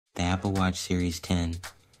The Apple Watch Series 10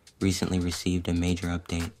 recently received a major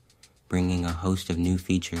update, bringing a host of new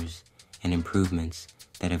features and improvements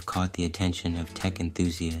that have caught the attention of tech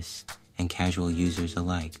enthusiasts and casual users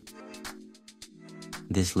alike.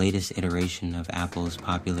 This latest iteration of Apple's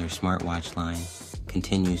popular smartwatch line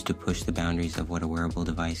continues to push the boundaries of what a wearable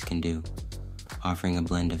device can do, offering a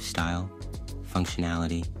blend of style,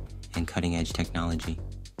 functionality, and cutting-edge technology.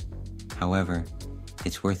 However,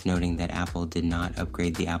 it's worth noting that Apple did not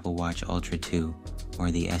upgrade the Apple Watch Ultra 2 or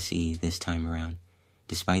the SE this time around.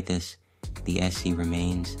 Despite this, the SE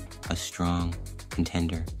remains a strong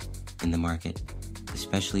contender in the market,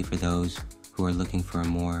 especially for those who are looking for a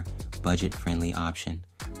more budget-friendly option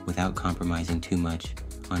without compromising too much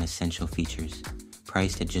on essential features.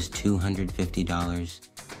 Priced at just $250,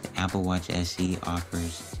 the Apple Watch SE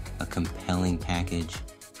offers a compelling package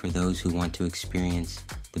for those who want to experience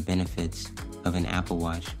the benefits of an Apple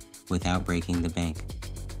Watch without breaking the bank.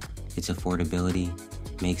 Its affordability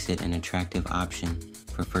makes it an attractive option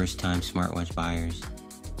for first-time smartwatch buyers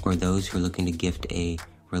or those who are looking to gift a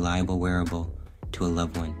reliable wearable to a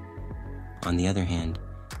loved one. On the other hand,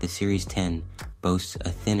 the Series 10 boasts a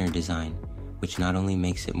thinner design, which not only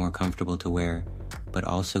makes it more comfortable to wear, but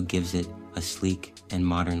also gives it a sleek and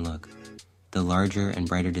modern look. The larger and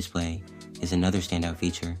brighter display is another standout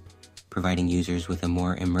feature, providing users with a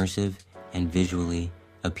more immersive and visually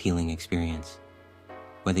appealing experience.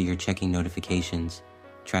 Whether you're checking notifications,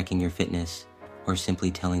 tracking your fitness, or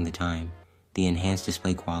simply telling the time, the enhanced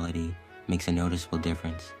display quality makes a noticeable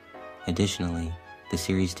difference. Additionally, the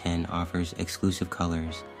Series 10 offers exclusive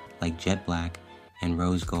colors like jet black and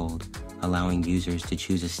rose gold, allowing users to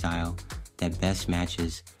choose a style that best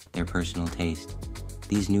matches their personal taste.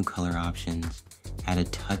 These new color options add a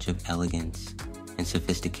touch of elegance and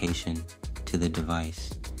sophistication to the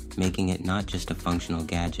device, making it not just a functional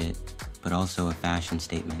gadget, but also a fashion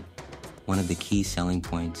statement. One of the key selling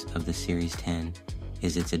points of the Series 10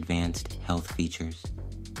 is its advanced health features.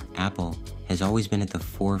 Apple has always been at the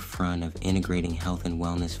forefront of integrating health and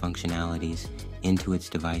wellness functionalities into its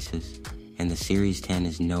devices, and the Series 10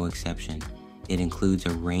 is no exception. It includes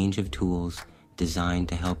a range of tools designed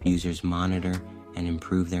to help users monitor and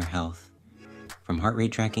improve their health, from heart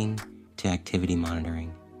rate tracking to activity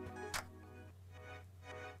monitoring.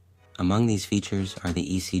 Among these features are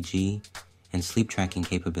the ECG and sleep tracking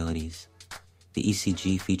capabilities. The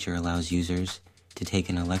ECG feature allows users to take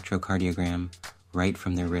an electrocardiogram right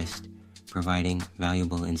from their wrist, providing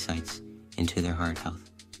valuable insights into their heart health.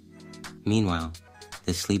 Meanwhile,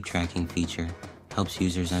 the sleep tracking feature helps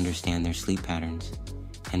users understand their sleep patterns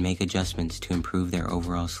and make adjustments to improve their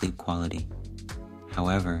overall sleep quality.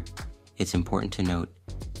 However, it's important to note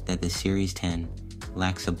that the Series 10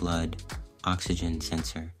 lacks a blood oxygen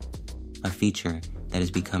sensor, a feature that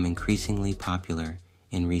has become increasingly popular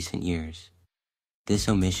in recent years. This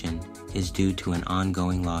omission is due to an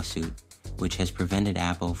ongoing lawsuit which has prevented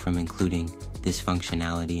Apple from including this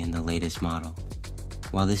functionality in the latest model.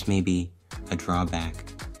 While this may be a drawback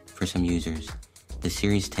for some users, the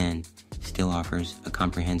Series 10 still offers a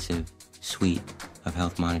comprehensive suite of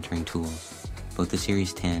health monitoring tools. Both the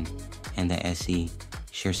Series 10 and the SE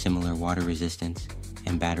share similar water resistance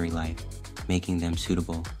and battery life, making them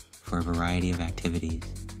suitable for a variety of activities,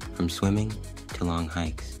 from swimming to long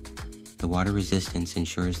hikes. The water resistance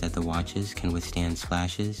ensures that the watches can withstand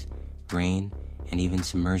splashes, rain, and even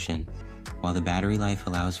submersion, while the battery life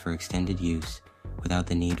allows for extended use without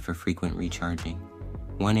the need for frequent recharging.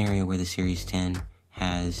 One area where the Series 10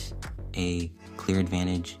 has a clear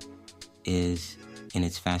advantage is in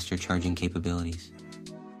its faster charging capabilities.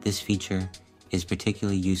 This feature is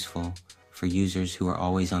particularly useful for users who are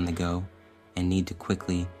always on the go and need to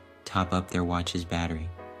quickly top up their watch's battery.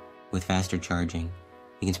 With faster charging,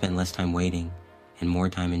 you can spend less time waiting and more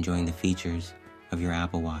time enjoying the features of your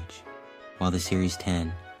Apple Watch. While the Series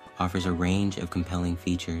 10 offers a range of compelling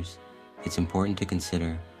features, it's important to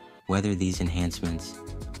consider whether these enhancements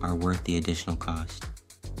are worth the additional cost.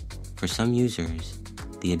 For some users,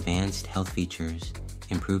 the advanced health features,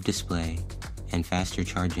 improved display, and faster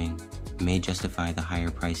charging may justify the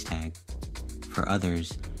higher price tag. For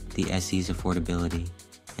others, the SE's affordability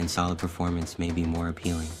and solid performance may be more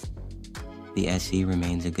appealing. The SE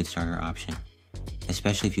remains a good starter option,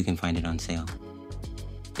 especially if you can find it on sale.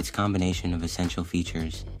 Its combination of essential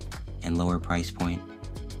features and lower price point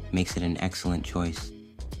makes it an excellent choice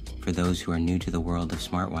for those who are new to the world of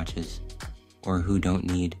smartwatches or who don't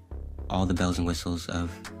need all the bells and whistles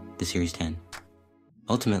of the Series 10.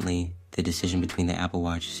 Ultimately, the decision between the Apple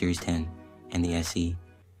Watch Series 10 and the SE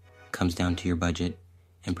comes down to your budget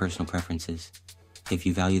and personal preferences. If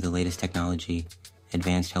you value the latest technology,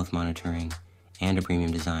 advanced health monitoring, and a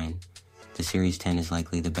premium design, the Series 10 is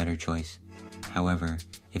likely the better choice. However,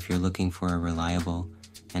 if you're looking for a reliable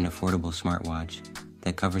and affordable smartwatch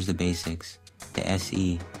that covers the basics, the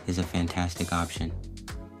SE is a fantastic option.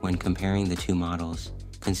 When comparing the two models,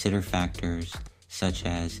 consider factors such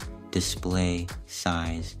as display,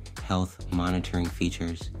 size, health monitoring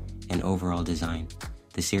features, and overall design.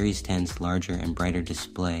 The Series 10's larger and brighter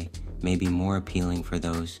display may be more appealing for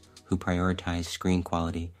those who prioritize screen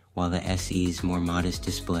quality, while the SE's more modest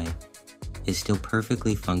display is still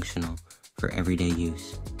perfectly functional for everyday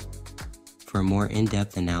use. For a more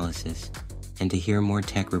in-depth analysis and to hear more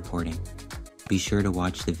tech reporting, be sure to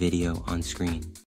watch the video on screen.